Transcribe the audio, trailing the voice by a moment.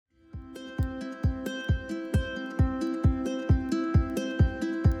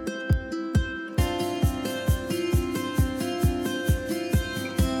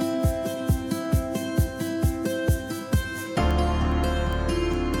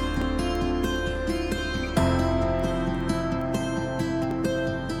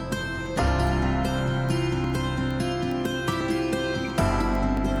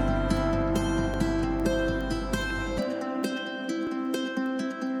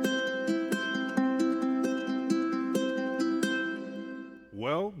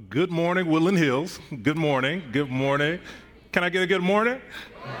Well, good morning, Woodland Hills. Good morning. Good morning. Can I get a good morning?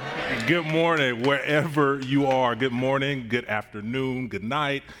 Good morning, wherever you are. Good morning, good afternoon, good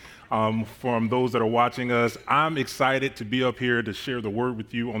night. From those that are watching us, I'm excited to be up here to share the word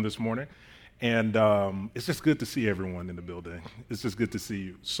with you on this morning. And it's just good to see everyone in the building. It's just good to see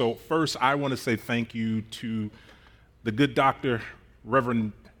you. So first, I want to say thank you to the good doctor,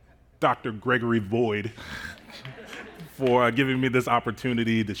 Reverend Dr. Gregory Void, for giving me this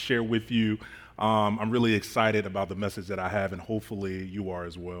opportunity to share with you. I'm really excited about the message that I have, and hopefully you are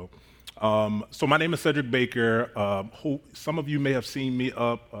as well. So my name is Cedric Baker. Some of you may have seen me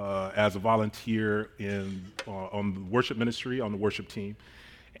up as a volunteer on the worship ministry, on the worship team.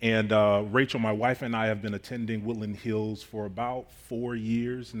 And Rachel, my wife, and I have been attending Woodland Hills for about 4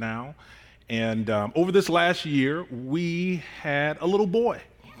 years now. And over this last year, we had a little boy.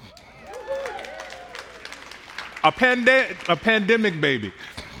 A pandemic baby.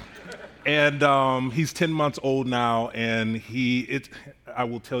 And he's 10 months old now, and I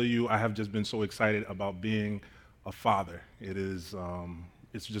will tell you, I have just been so excited about being a father. It's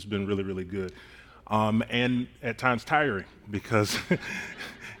just been really, really good. And at times tiring, because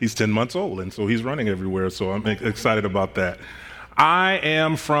he's 10 months old, and so he's running everywhere, so I'm excited about that. I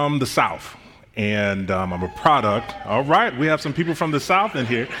am from the South, and I'm a product. All right, we have some people from the South in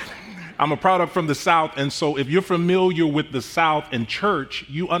here. I'm a product from the South, and so if you're familiar with the South and church,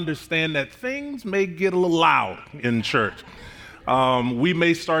 you understand that things may get a little loud in church. We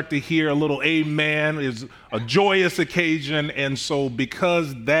may start to hear a little amen. It's a joyous occasion, and so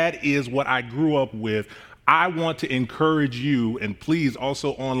because that is what I grew up with, I want to encourage you, and please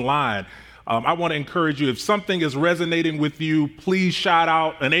also online, I want to encourage you, if something is resonating with you, please shout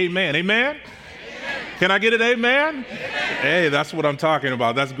out an amen. Amen? Can I get an amen? Hey, that's what I'm talking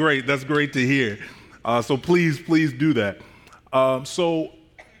about. That's great. That's great to hear. So please do that. So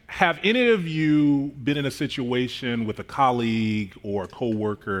have any of you been in a situation with a colleague or a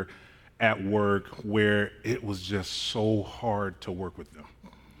coworker at work where it was just so hard to work with them?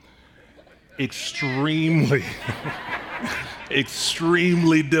 Extremely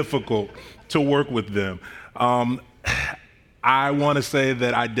difficult to work with them. I want to say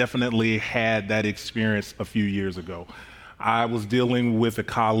that I definitely had that experience a few years ago. I was dealing with a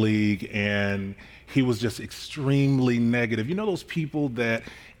colleague, and he was just extremely negative. You know those people that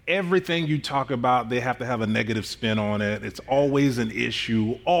everything you talk about, they have to have a negative spin on it. It's always an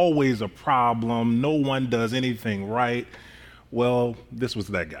issue, always a problem. No one does anything right. Well, this was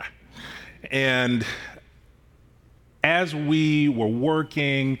that guy. And as we were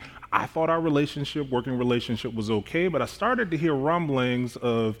working, I thought our working relationship was okay, but I started to hear rumblings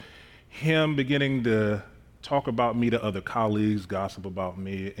of him beginning to talk about me to other colleagues, gossip about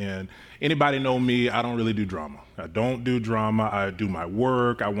me. And anybody know me, I don't really do drama. I don't do drama. I do my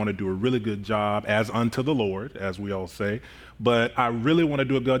work. I want to do a really good job as unto the Lord, as we all say. But I really want to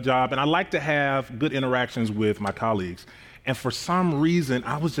do a good job, and I like to have good interactions with my colleagues. And for some reason,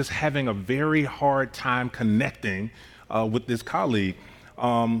 I was just having a very hard time connecting with this colleague.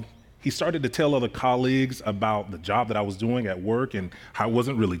 He started to tell other colleagues about the job that I was doing at work and how it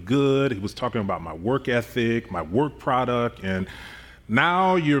wasn't really good. He was talking about my work ethic, my work product, and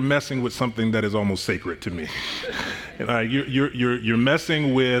now you're messing with something that is almost sacred to me. You're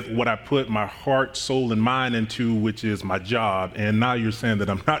messing with what I put my heart, soul, and mind into, which is my job, and now you're saying that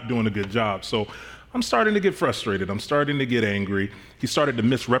I'm not doing a good job. So I'm starting to get frustrated. I'm starting to get angry. He started to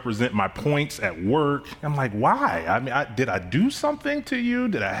misrepresent my points at work. I'm like, why? I mean, did I do something to you?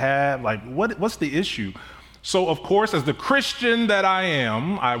 Did I have, what's the issue? So, of course, as the Christian that I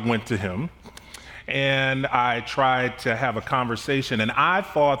am, I went to him and I tried to have a conversation. And I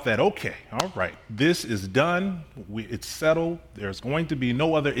thought that, okay, all right, this is done. It's settled. There's going to be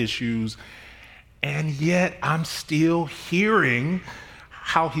no other issues. And yet I'm still hearing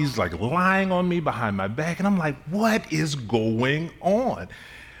how he's lying on me behind my back. And I'm like, what is going on?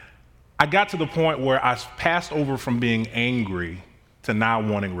 I got to the point where I passed over from being angry to now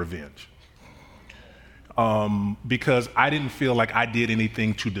wanting revenge. Because I didn't feel like I did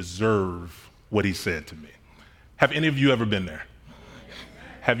anything to deserve what he said to me. Have any of you ever been there?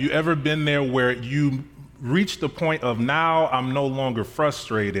 Have you ever been there where you reach the point of now I'm no longer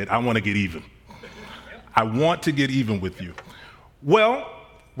frustrated, I want to get even. I want to get even with you. Well,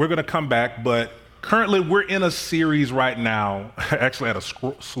 we're going to come back, but currently we're in a series right now, actually at a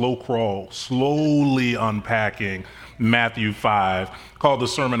slow crawl, slowly unpacking Matthew 5, called the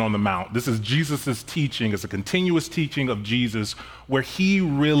Sermon on the Mount. This is Jesus' teaching. It's a continuous teaching of Jesus where he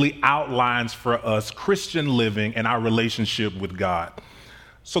really outlines for us Christian living and our relationship with God.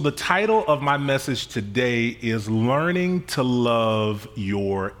 So, the title of my message today is Learning to Love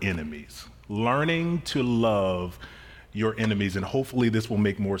Your Enemies. Learning to love your enemies. And hopefully, this will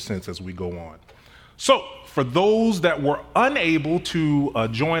make more sense as we go on. So, for those that were unable to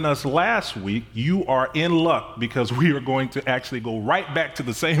join us last week, you are in luck because we are going to actually go right back to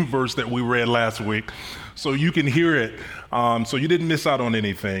the same verse that we read last week so you can hear it. So you didn't miss out on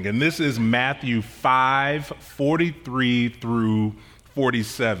anything. And this is Matthew 5:43 through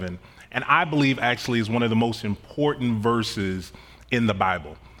 47. And I believe actually is one of the most important verses in the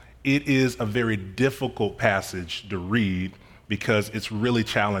Bible. It is a very difficult passage to read because it's really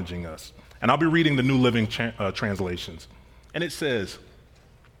challenging us. And I'll be reading the New Living Translations. And it says,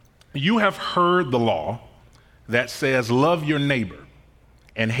 "You have heard the law that says, love your neighbor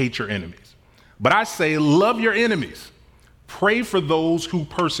and hate your enemies. But I say, love your enemies. Pray for those who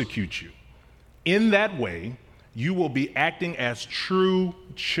persecute you. In that way, you will be acting as true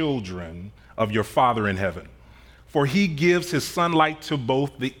children of your Father in heaven. For he gives his sunlight to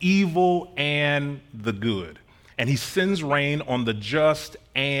both the evil and the good. And he sends rain on the just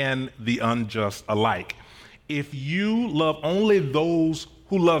and the unjust alike. If you love only those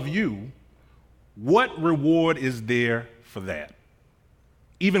who love you, what reward is there for that?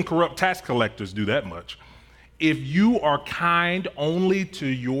 Even corrupt tax collectors do that much. If you are kind only to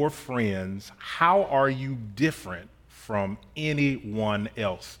your friends, how are you different from anyone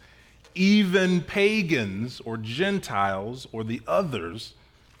else? Even pagans or Gentiles or the others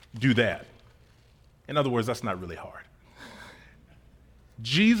do that." In other words, that's not really hard.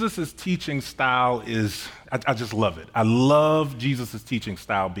 Jesus' teaching style is, I just love it. I love Jesus' teaching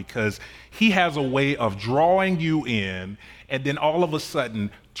style because he has a way of drawing you in and then all of a sudden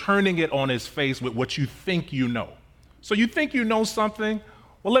turning it on his face with what you think you know. So you think you know something?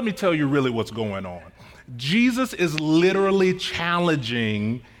 Well, let me tell you really what's going on. Jesus is literally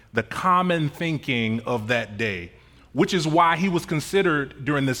challenging the common thinking of that day, which is why he was considered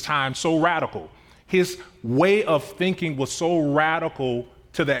during this time so radical. His way of thinking was so radical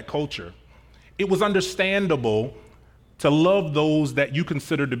to that culture. It was understandable to love those that you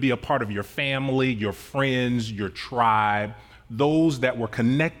consider to be a part of your family, your friends, your tribe, those that were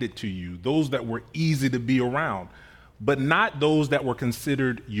connected to you, those that were easy to be around, but not those that were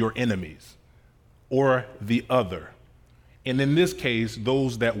considered your enemies or the other. And in this case,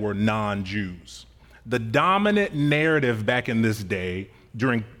 those that were non-Jews. The dominant narrative back in this day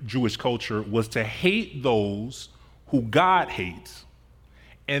during Jewish culture was to hate those who God hates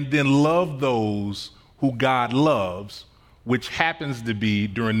and then love those who God loves, which happens to be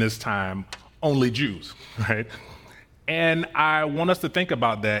during this time only Jews, right? And I want us to think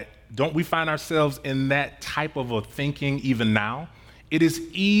about that. Don't we find ourselves in that type of a thinking even now? It is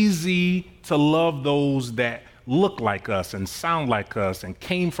easy to love those that look like us and sound like us and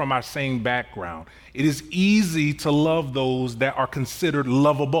came from our same background. It is easy to love those that are considered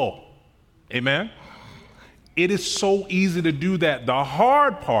lovable. Amen? It is so easy to do that. The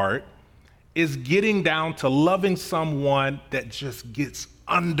hard part is getting down to loving someone that just gets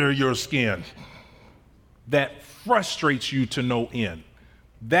under your skin, that frustrates you to no end.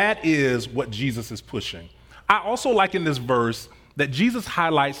 That is what Jesus is pushing. I also like in this verse that Jesus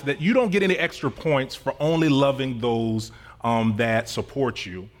highlights that you don't get any extra points for only loving those that support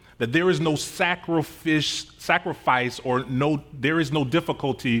you, that there is no sacrifice or there is no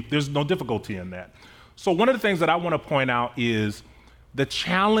difficulty. There's no difficulty in that. So one of the things that I want to point out is the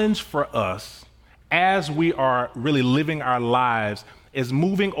challenge for us as we are really living our lives is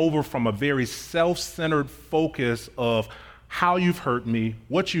moving over from a very self-centered focus of how you've hurt me,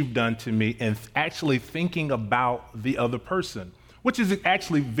 what you've done to me, and actually thinking about the other person, which is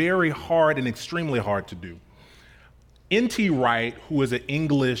actually very hard and extremely hard to do. N.T. Wright, who is an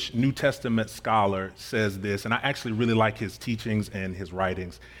English New Testament scholar, says this, and I actually really like his teachings and his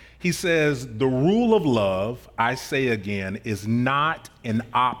writings. He says, "The rule of love, I say again, is not an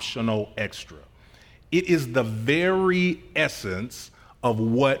optional extra. It is the very essence of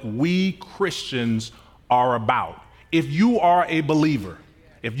what we Christians are about. If you are a believer,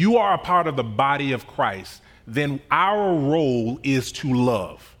 if you are a part of the body of Christ, then our role is to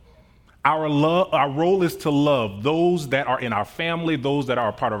love. Our role is to love those that are in our family, those that are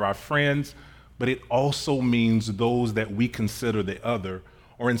a part of our friends, but it also means those that we consider the other,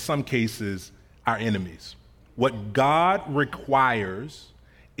 or in some cases, our enemies. What God requires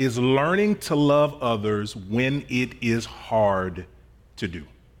is learning to love others when it is hard to do.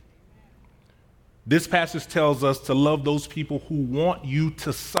 This passage tells us to love those people who want you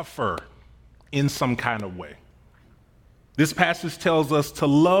to suffer in some kind of way. This passage tells us to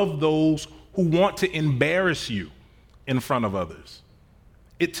love those who want to embarrass you in front of others.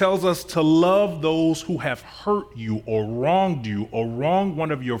 It tells us to love those who have hurt you or wronged you or wronged one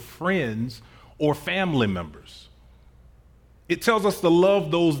of your friends or family members. It tells us to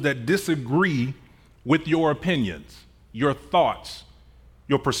love those that disagree with your opinions, your thoughts,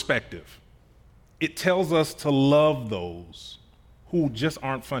 your perspective. It tells us to love those who just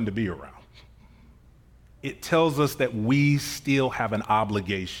aren't fun to be around. It tells us that we still have an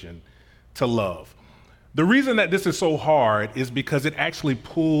obligation to love. The reason that this is so hard is because it actually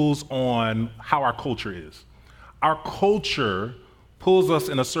pulls on how our culture is. Our culture pulls us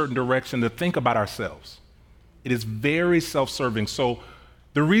in a certain direction to think about ourselves. It is very self-serving. So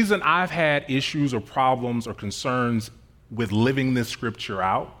the reason I've had issues or problems or concerns with living this scripture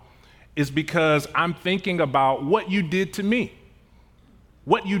out is because I'm thinking about what you did to me,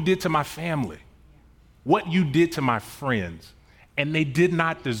 what you did to my family, what you did to my friends, and they did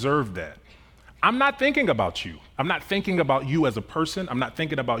not deserve that. I'm not thinking about you. I'm not thinking about you as a person. I'm not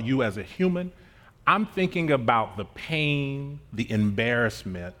thinking about you as a human. I'm thinking about the pain, the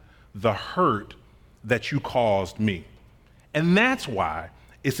embarrassment, the hurt that you caused me. And that's why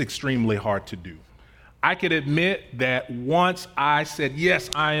it's extremely hard to do. I can admit that once I said, yes,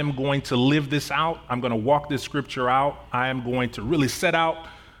 I am going to live this out. I'm going to walk this scripture out. I am going to really set out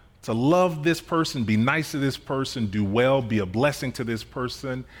to love this person, be nice to this person, do well, be a blessing to this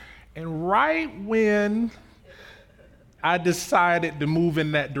person. And right when I decided to move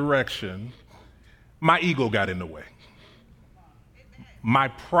in that direction, my ego got in the way. My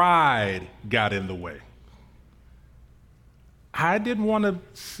pride got in the way. I didn't want to be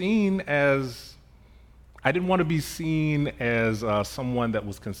seen as someone that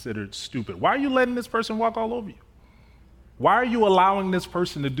was considered stupid. Why are you letting this person walk all over you? Why are you allowing this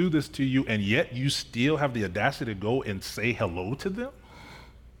person to do this to you, and yet you still have the audacity to go and say hello to them?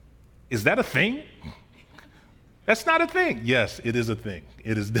 Is that a thing? That's not a thing. Yes, it is a thing.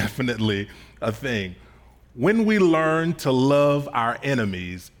 It is definitely a thing. When we learn to love our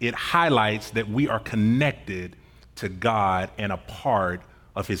enemies, it highlights that we are connected to God and a part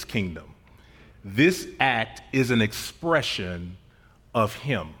of his kingdom. This act is an expression of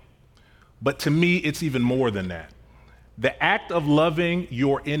him. But to me, it's even more than that. The act of loving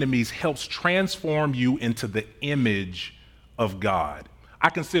your enemies helps transform you into the image of God. I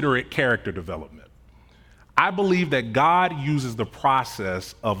consider it character development. I believe that God uses the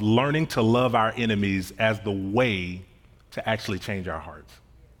process of learning to love our enemies as the way to actually change our hearts.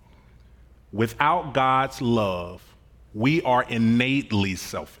 Without God's love, we are innately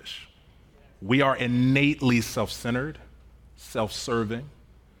selfish. We are innately self-centered, self-serving.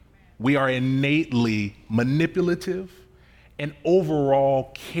 We are innately manipulative and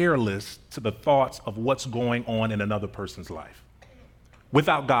overall careless to the thoughts of what's going on in another person's life.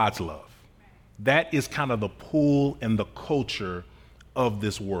 Without God's love. That is kind of the pull and the culture of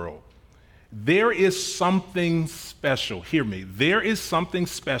this world. There is something special, hear me, there is something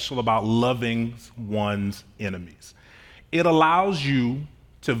special about loving one's enemies. It allows you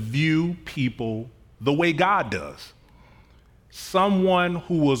to view people the way God does. Someone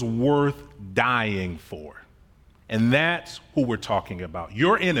who was worth dying for. And that's who we're talking about.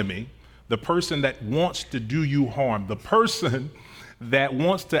 Your enemy, the person that wants to do you harm, the person that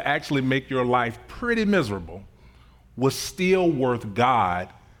wants to actually make your life pretty miserable, was still worth God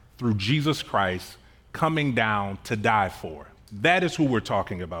through Jesus Christ coming down to die for. That is who we're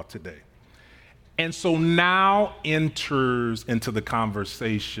talking about today. And so now enters into the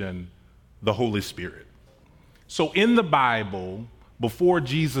conversation the Holy Spirit. So in the Bible, before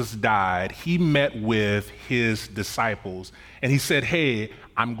Jesus died, he met with his disciples and he said, hey,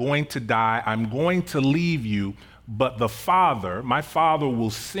 I'm going to die. I'm going to leave you. But the Father, my Father will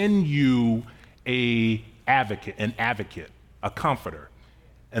send you an advocate, a comforter.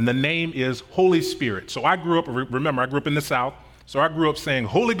 And the name is Holy Spirit. So I grew up, remember, I grew up in the South. So I grew up saying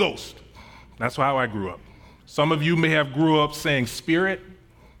Holy Ghost. That's how I grew up. Some of you may have grew up saying Spirit,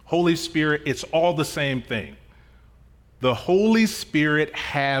 Holy Spirit. It's all the same thing. The Holy Spirit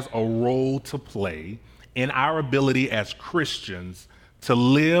has a role to play in our ability as Christians to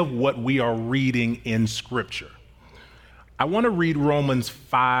live what we are reading in Scripture. I want to read Romans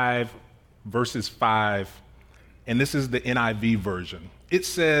 5, verses 5, and this is the NIV version. It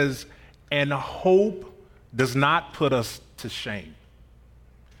says, and hope does not put us to shame,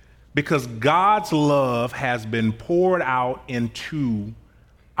 because God's love has been poured out into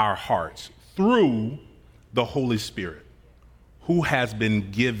our hearts through the Holy Spirit, who has been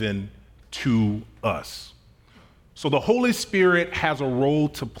given to us. So the Holy Spirit has a role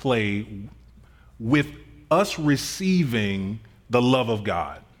to play with us receiving the love of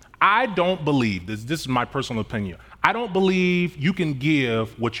God. I don't believe, this is my personal opinion, I don't believe you can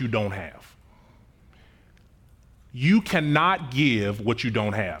give what you don't have. You cannot give what you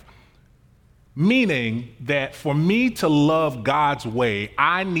don't have. Meaning that for me to love God's way,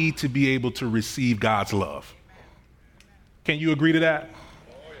 I need to be able to receive God's love. Can you agree to that?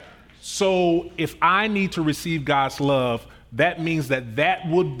 So if I need to receive God's love, that means that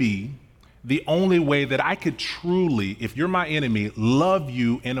would be the only way that I could truly, if you're my enemy, love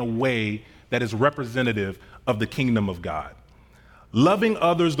you in a way that is representative of the kingdom of God. Loving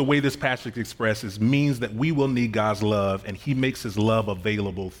others the way this passage expresses means that we will need God's love, and he makes his love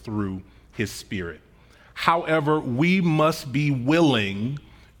available through his Spirit. However, we must be willing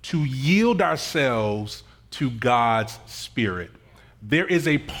to yield ourselves to God's Spirit. There is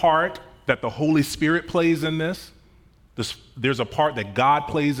a part that the Holy Spirit plays in this. There's a part that God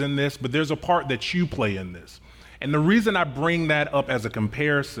plays in this, but there's a part that you play in this. And the reason I bring that up as a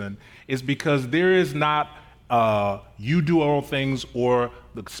comparison is because there is not you do all things or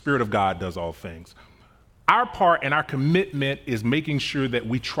the Spirit of God does all things. Our part and our commitment is making sure that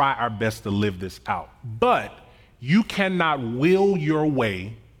we try our best to live this out. But you cannot will your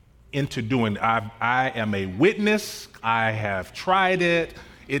way into doing it. I am a witness. I have tried it.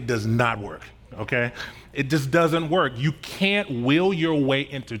 It does not work, okay? It just doesn't work. You can't will your way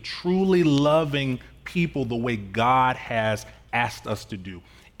into truly loving people the way God has asked us to do.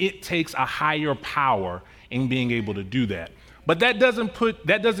 It takes a higher power in being able to do that. But that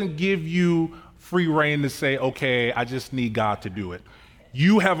doesn't give you free reign to say, okay, I just need God to do it.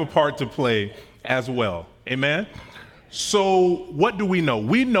 You have a part to play as well. Amen? So what do we know?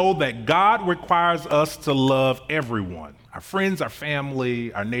 We know that God requires us to love everyone, our friends, our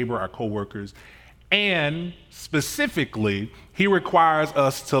family, our neighbor, our coworkers, and specifically, he requires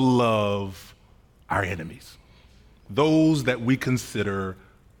us to love our enemies, those that we consider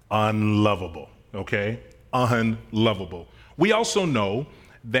unlovable, okay? Unlovable. We also know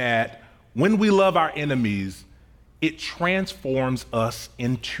that when we love our enemies, it transforms us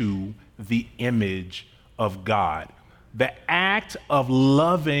into the image of God. The act of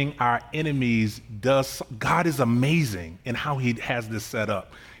loving our enemies God is amazing in how he has this set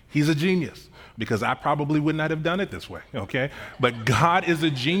up. He's a genius because I probably would not have done it this way, okay? But God is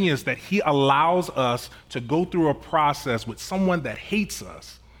a genius that he allows us to go through a process with someone that hates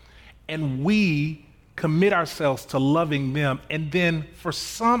us, and we commit ourselves to loving them, and then for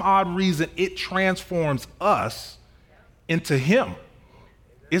some odd reason, it transforms us into him.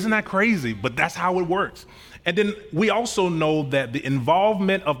 Isn't that crazy? But that's how it works. And then we also know that the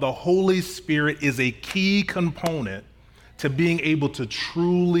involvement of the Holy Spirit is a key component to being able to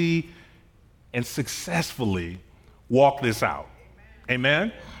truly and successfully walk this out.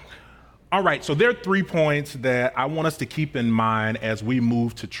 Amen? All right, so there are 3 points that I want us to keep in mind as we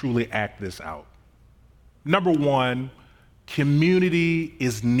move to truly act this out. Number 1, community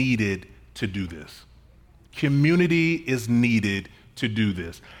is needed to do this. Community is needed to do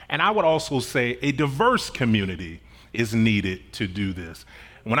this. And I would also say a diverse community is needed to do this.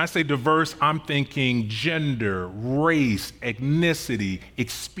 When I say diverse, I'm thinking gender, race, ethnicity,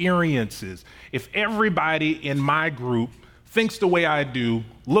 experiences. If everybody in my group thinks the way I do,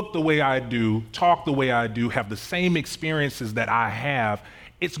 look the way I do, talk the way I do, have the same experiences that I have,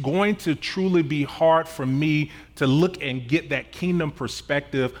 it's going to truly be hard for me to look and get that kingdom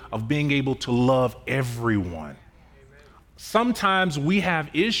perspective of being able to love everyone. Sometimes we have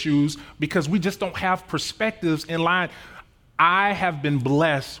issues because we just don't have perspectives in line. I have been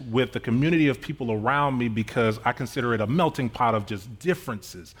blessed with the community of people around me because I consider it a melting pot of just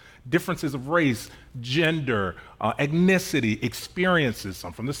differences of race, gender, ethnicity, experiences,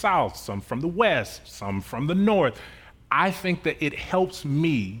 some from the South, some from the West, some from the North. I think that it helps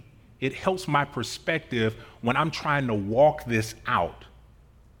me, it helps my perspective when I'm trying to walk this out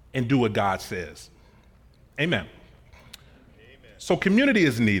and do what God says. Amen. So community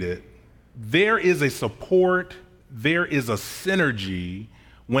is needed. There is a support, there is a synergy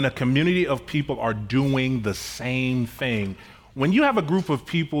when a community of people are doing the same thing. When you have a group of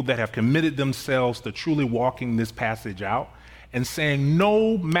people that have committed themselves to truly walking this passage out and saying,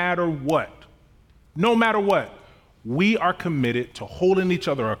 no matter what, we are committed to holding each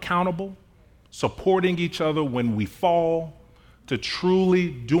other accountable, supporting each other when we fall, to truly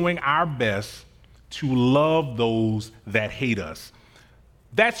doing our best to love those that hate us.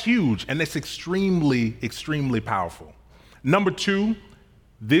 That's huge, and it's extremely, extremely powerful. Number 2,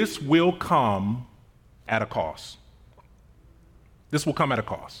 this will come at a cost. This will come at a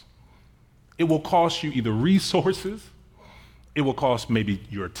cost. It will cost you either resources, it will cost maybe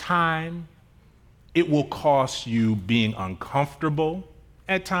your time, it will cost you being uncomfortable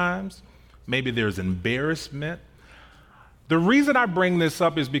at times, maybe there's embarrassment. The reason I bring this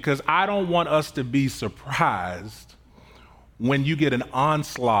up is because I don't want us to be surprised when you get an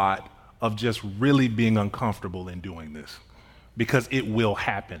onslaught of just really being uncomfortable in doing this, because it will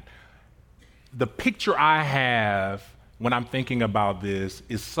happen. The picture I have when I'm thinking about this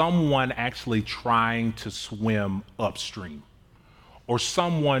is someone actually trying to swim upstream, or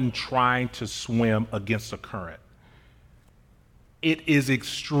someone trying to swim against a current. It is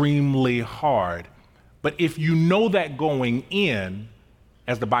extremely hard. But if you know that going in,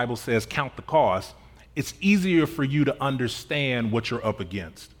 as the Bible says, count the cost, it's easier for you to understand what you're up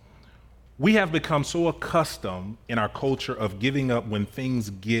against. We have become so accustomed in our culture of giving up when things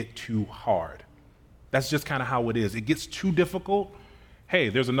get too hard. That's just kind of how it is. It gets too difficult. Hey,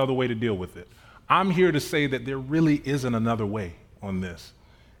 there's another way to deal with it. I'm here to say that there really isn't another way on this.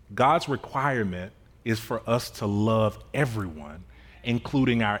 God's requirement is for us to love everyone,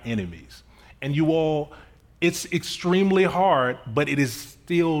 including our enemies. And you all, it's extremely hard, but it is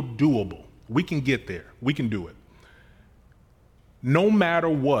still doable. We can get there. We can do it. No matter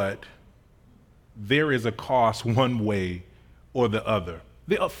what, there is a cost one way or the other.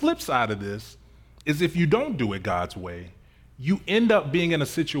 The flip side of this is if you don't do it God's way, you end up being in a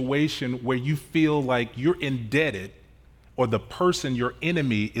situation where you feel like you're indebted, or the person, your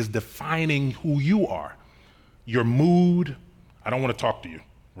enemy, is defining who you are. Your mood, I don't want to talk to you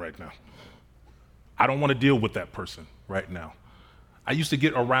right now. I don't want to deal with that person right now. I used to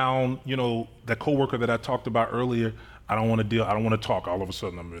get around, that coworker that I talked about earlier. I don't want to talk. All of a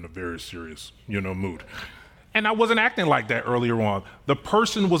sudden, I'm in a very serious, mood. And I wasn't acting like that earlier on. The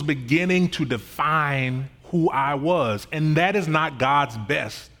person was beginning to define who I was, and that is not God's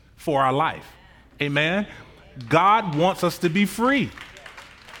best for our life. Amen? God wants us to be free.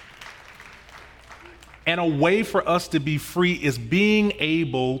 And a way for us to be free is being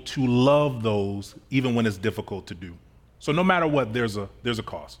able to love those even when it's difficult to do. So no matter what, there's a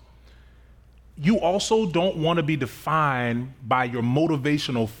cost. You also don't want to be defined by your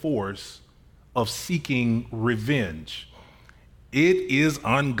motivational force of seeking revenge. It is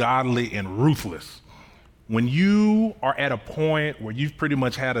ungodly and ruthless. When you are at a point where you've pretty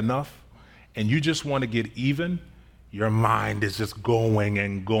much had enough and you just want to get even, your mind is just going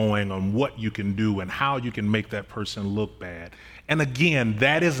and going on what you can do and how you can make that person look bad. And again,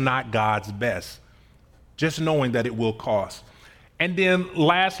 that is not God's best. Just knowing that it will cost. And then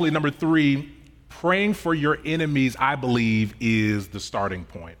lastly, number 3, praying for your enemies, I believe, is the starting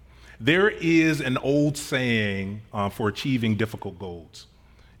point. There is an old saying for achieving difficult goals,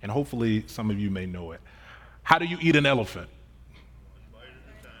 and hopefully some of you may know it. How do you eat an elephant?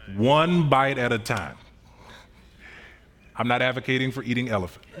 One bite at a time. I'm not advocating for eating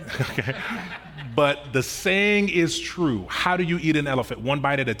elephant, okay? But the saying is true. How do you eat an elephant? One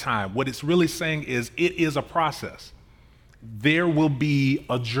bite at a time. What it's really saying is it is a process. There will be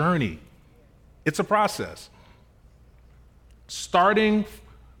a journey. It's a process. Starting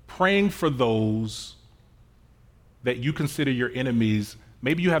praying for those that you consider your enemies.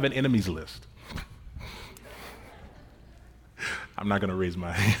 Maybe you have an enemies list. I'm not going to raise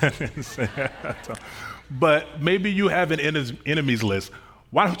my hand and say that. But maybe you have an enemies list.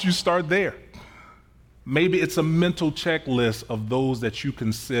 Why don't you start there? Maybe it's a mental checklist of those that you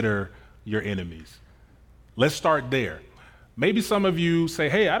consider your enemies. Let's start there. Maybe some of you say,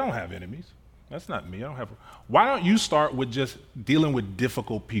 hey, I don't have enemies. That's not me. I don't have. Why don't you start with just dealing with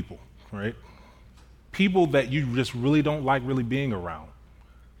difficult people, right? People that you just really don't like really being around.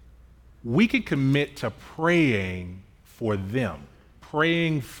 We can commit to praying for them,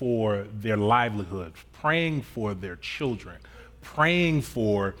 praying for their livelihood, praying for their children, praying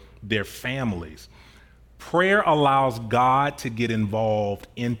for their families. Prayer allows God to get involved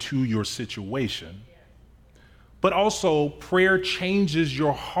into your situation, but also prayer changes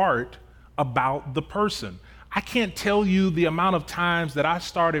your heart about the person. I can't tell you the amount of times that I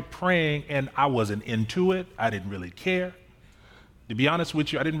started praying and I wasn't into it. I didn't really care. To be honest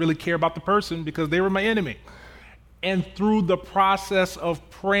with you, I didn't really care about the person because they were my enemy. And through the process of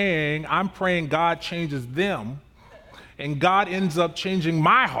praying, I'm praying God changes them, and God ends up changing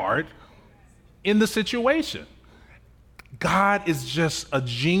my heart in the situation. God is just a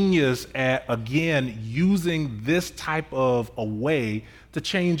genius at, again, using this type of a way to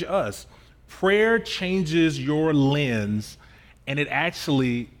change us. Prayer changes your lens, and it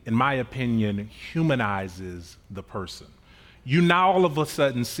actually, in my opinion, humanizes the person. You now all of a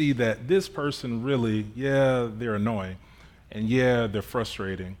sudden see that this person really, yeah, they're annoying, and yeah, they're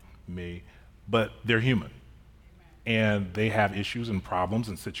frustrating me, but they're human. And they have issues and problems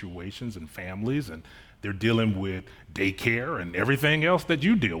and situations and families, and they're dealing with daycare and everything else that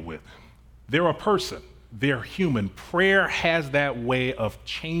you deal with. They're a person. They're human. Prayer has that way of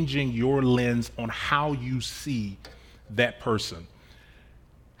changing your lens on how you see that person.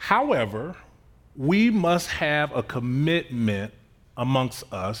 However, we must have a commitment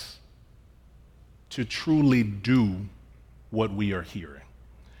amongst us to truly do what we are hearing.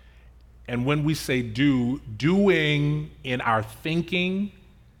 And when we say doing in our thinking,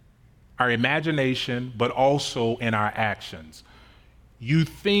 our imagination, but also in our actions. You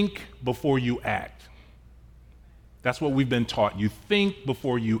think before you act. That's what we've been taught. You think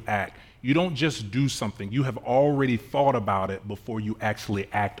before you act. You don't just do something. You have already thought about it before you actually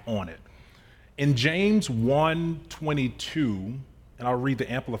act on it. In James 1:22, and I'll read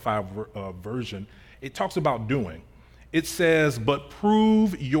the Amplified version, it talks about doing. It says, but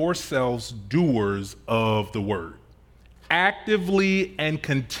prove yourselves doers of the word, actively and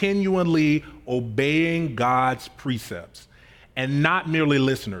continually obeying God's precepts, and not merely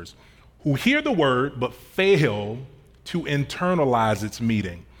listeners who hear the word but fail to internalize its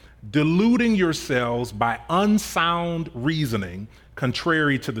meaning, deluding yourselves by unsound reasoning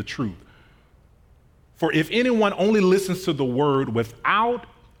contrary to the truth. For if anyone only listens to the word without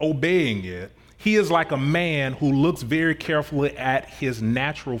obeying it, he is like a man who looks very carefully at his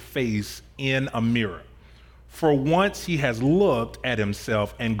natural face in a mirror. For once he has looked at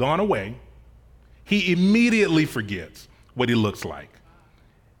himself and gone away, he immediately forgets what he looks like.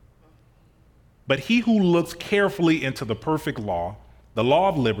 But he who looks carefully into the perfect law, the law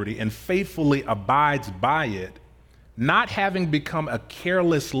of liberty, and faithfully abides by it, not having become a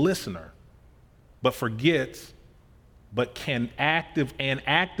careless listener, but forgets, but an active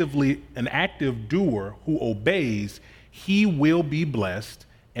doer who obeys, he will be blessed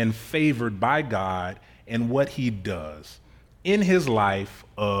and favored by God in what he does in his life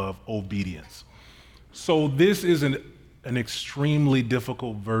of obedience. So this is an extremely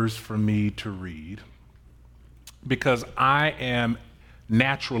difficult verse for me to read because I am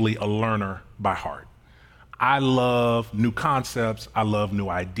naturally a learner by heart. I love new concepts. I love new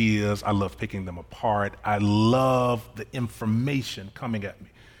ideas. I love picking them apart. I love the information coming at me.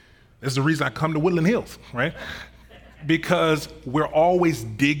 This is the reason I come to Woodland Hills, right? Because we're always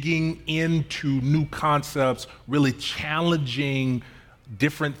digging into new concepts, really challenging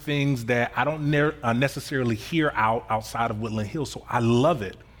different things that I don't necessarily hear outside of Woodland Hills. So I love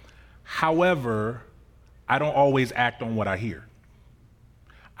it. However, I don't always act on what I hear.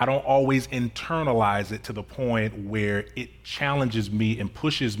 I don't always internalize it to the point where it challenges me and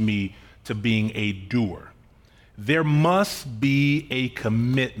pushes me to being a doer. There must be a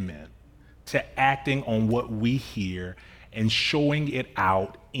commitment to acting on what we hear and showing it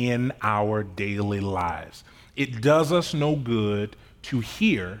out in our daily lives. It does us no good to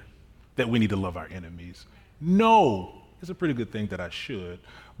hear that we need to love our enemies. No, it's a pretty good thing that I should.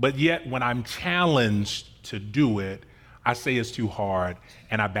 But yet when I'm challenged to do it, I say it's too hard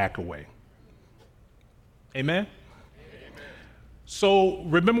and I back away. Amen? Amen. So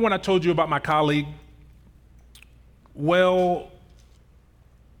remember when I told you about my colleague? Well,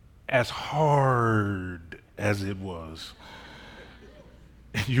 as hard as it was,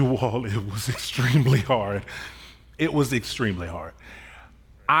 you all, it was extremely hard. It was extremely hard.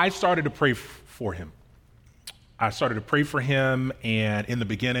 I started to pray for him. And in the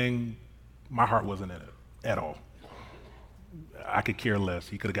beginning, my heart wasn't in it at all. I could care less.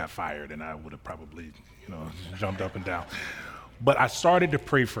 He could have got fired and I would have probably, jumped up and down. But I started to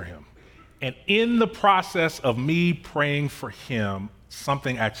pray for him. And in the process of me praying for him,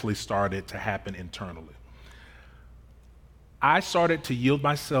 something actually started to happen internally. I started to yield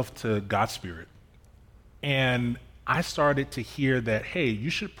myself to God's Spirit. And I started to hear that, hey, you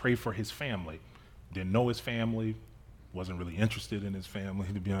should pray for his family. Didn't know his family, wasn't really interested in his family,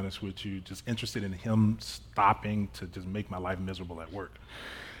 to be honest with you, just interested in him stopping to just make my life miserable at work.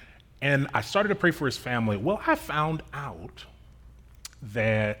 And I started to pray for his family. Well, I found out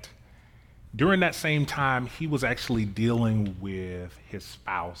that during that same time, he was actually dealing with his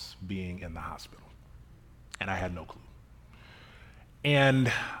spouse being in the hospital. And I had no clue.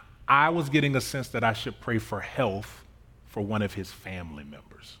 And I was getting a sense that I should pray for health for one of his family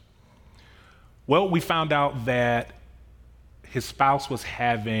members. Well, we found out that his spouse was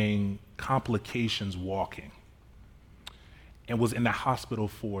having complications walking and was in the hospital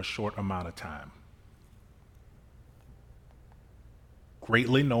for a short amount of time.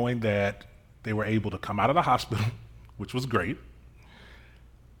 Greatly knowing that they were able to come out of the hospital, which was great.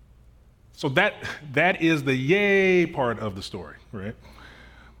 So that is the yay part of the story, right?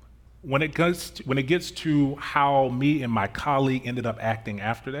 When it gets to how me and my colleague ended up acting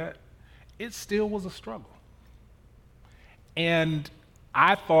after that, it still was a struggle. And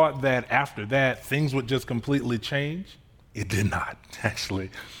I thought that after that, things would just completely change. It did not, actually.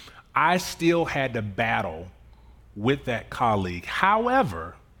 I still had to battle with that colleague.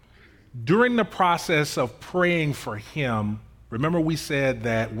 However, during the process of praying for him, remember we said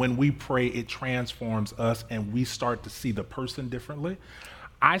that when we pray, it transforms us and we start to see the person differently?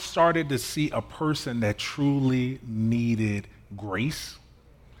 I started to see a person that truly needed grace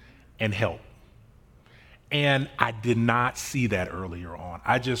and help. And I did not see that earlier on.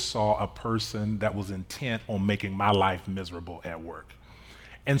 I just saw a person that was intent on making my life miserable at work.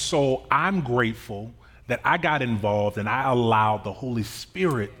 And so I'm grateful that I got involved and I allowed the Holy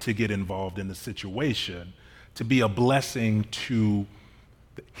Spirit to get involved in the situation to be a blessing to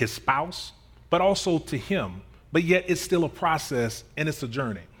his spouse, but also to him. But yet it's still a process and it's a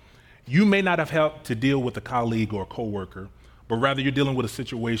journey. You may not have helped to deal with a colleague or a coworker, but rather you're dealing with a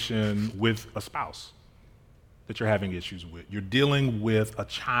situation with a spouse that you're having issues with. You're dealing with a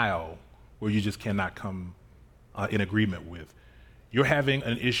child where you just cannot come in agreement with. You're having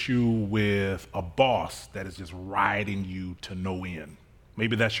an issue with a boss that is just riding you to no end.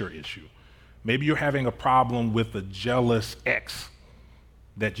 Maybe that's your issue. Maybe you're having a problem with a jealous ex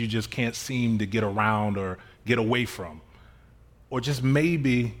that you just can't seem to get around or get away from. Or just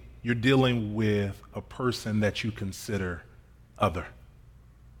maybe you're dealing with a person that you consider other.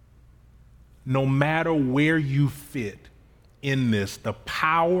 No matter where you fit in this, the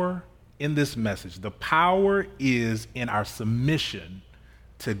power in this message, the power is in our submission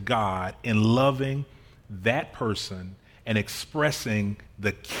to God in loving that person and expressing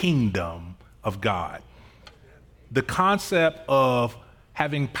the kingdom of God. The concept of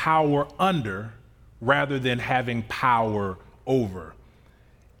having power under rather than having power over.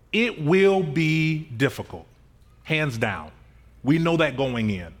 It will be difficult, hands down. We know that going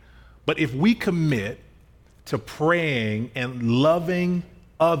in. But if we commit to praying and loving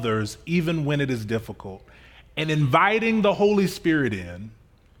others, even when it is difficult, and inviting the Holy Spirit in,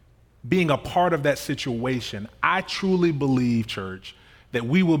 being a part of that situation, I truly believe, church, that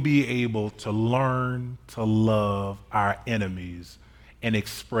we will be able to learn to love our enemies and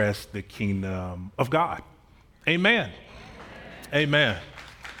express the kingdom of God. Amen. Amen.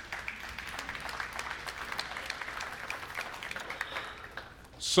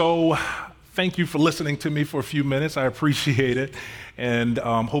 So thank you for listening to me for a few minutes. I appreciate it. And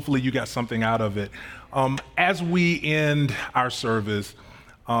hopefully you got something out of it. As we end our service,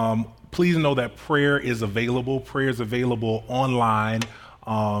 please know that prayer is available. Prayer is available online,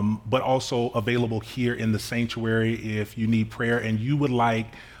 but also available here in the sanctuary if you need prayer and you would like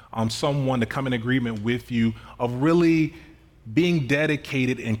someone to come in agreement with you of really being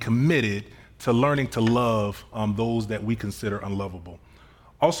dedicated and committed to learning to love those that we consider unlovable.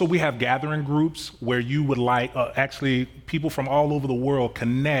 Also, we have gathering groups where you would like, actually, people from all over the world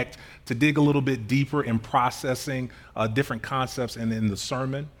connect to dig a little bit deeper in processing different concepts and in the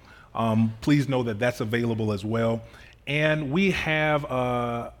sermon. Please know that that's available as well. And we have,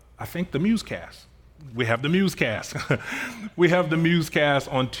 I think, the Musecast. We have the Musecast. We have the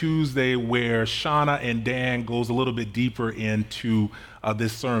Musecast on Tuesday where Shauna and Dan goes a little bit deeper into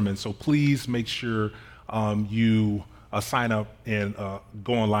this sermon. So please make sure you sign up and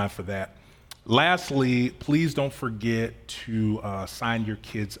go online for that. Lastly, please don't forget to sign your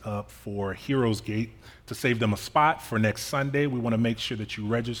kids up for Heroes Gate to save them a spot for next Sunday. We want to make sure that you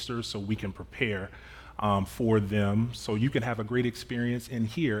register so we can prepare for them so you can have a great experience in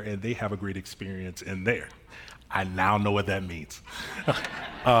here and they have a great experience in there. I now know what that means.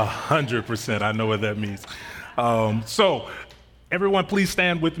 100% I know what that means. So everyone, please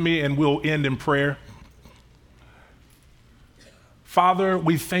stand with me and we'll end in prayer. Father,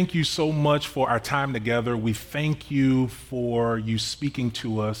 we thank you so much for our time together. We thank you for you speaking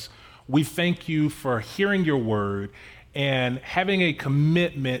to us. We thank you for hearing your word and having a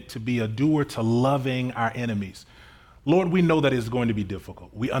commitment to be a doer to loving our enemies. Lord, we know that it's going to be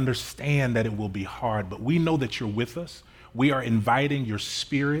difficult. We understand that it will be hard, but we know that you're with us. We are inviting your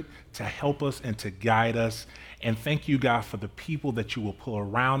spirit to help us and to guide us. And thank you, God, for the people that you will pull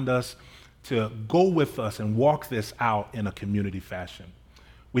around us to go with us and walk this out in a community fashion.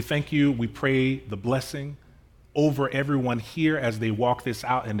 We thank you. We pray the blessing over everyone here as they walk this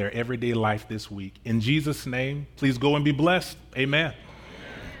out in their everyday life this week. In Jesus' name, please go and be blessed. Amen.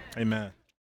 Amen. Amen.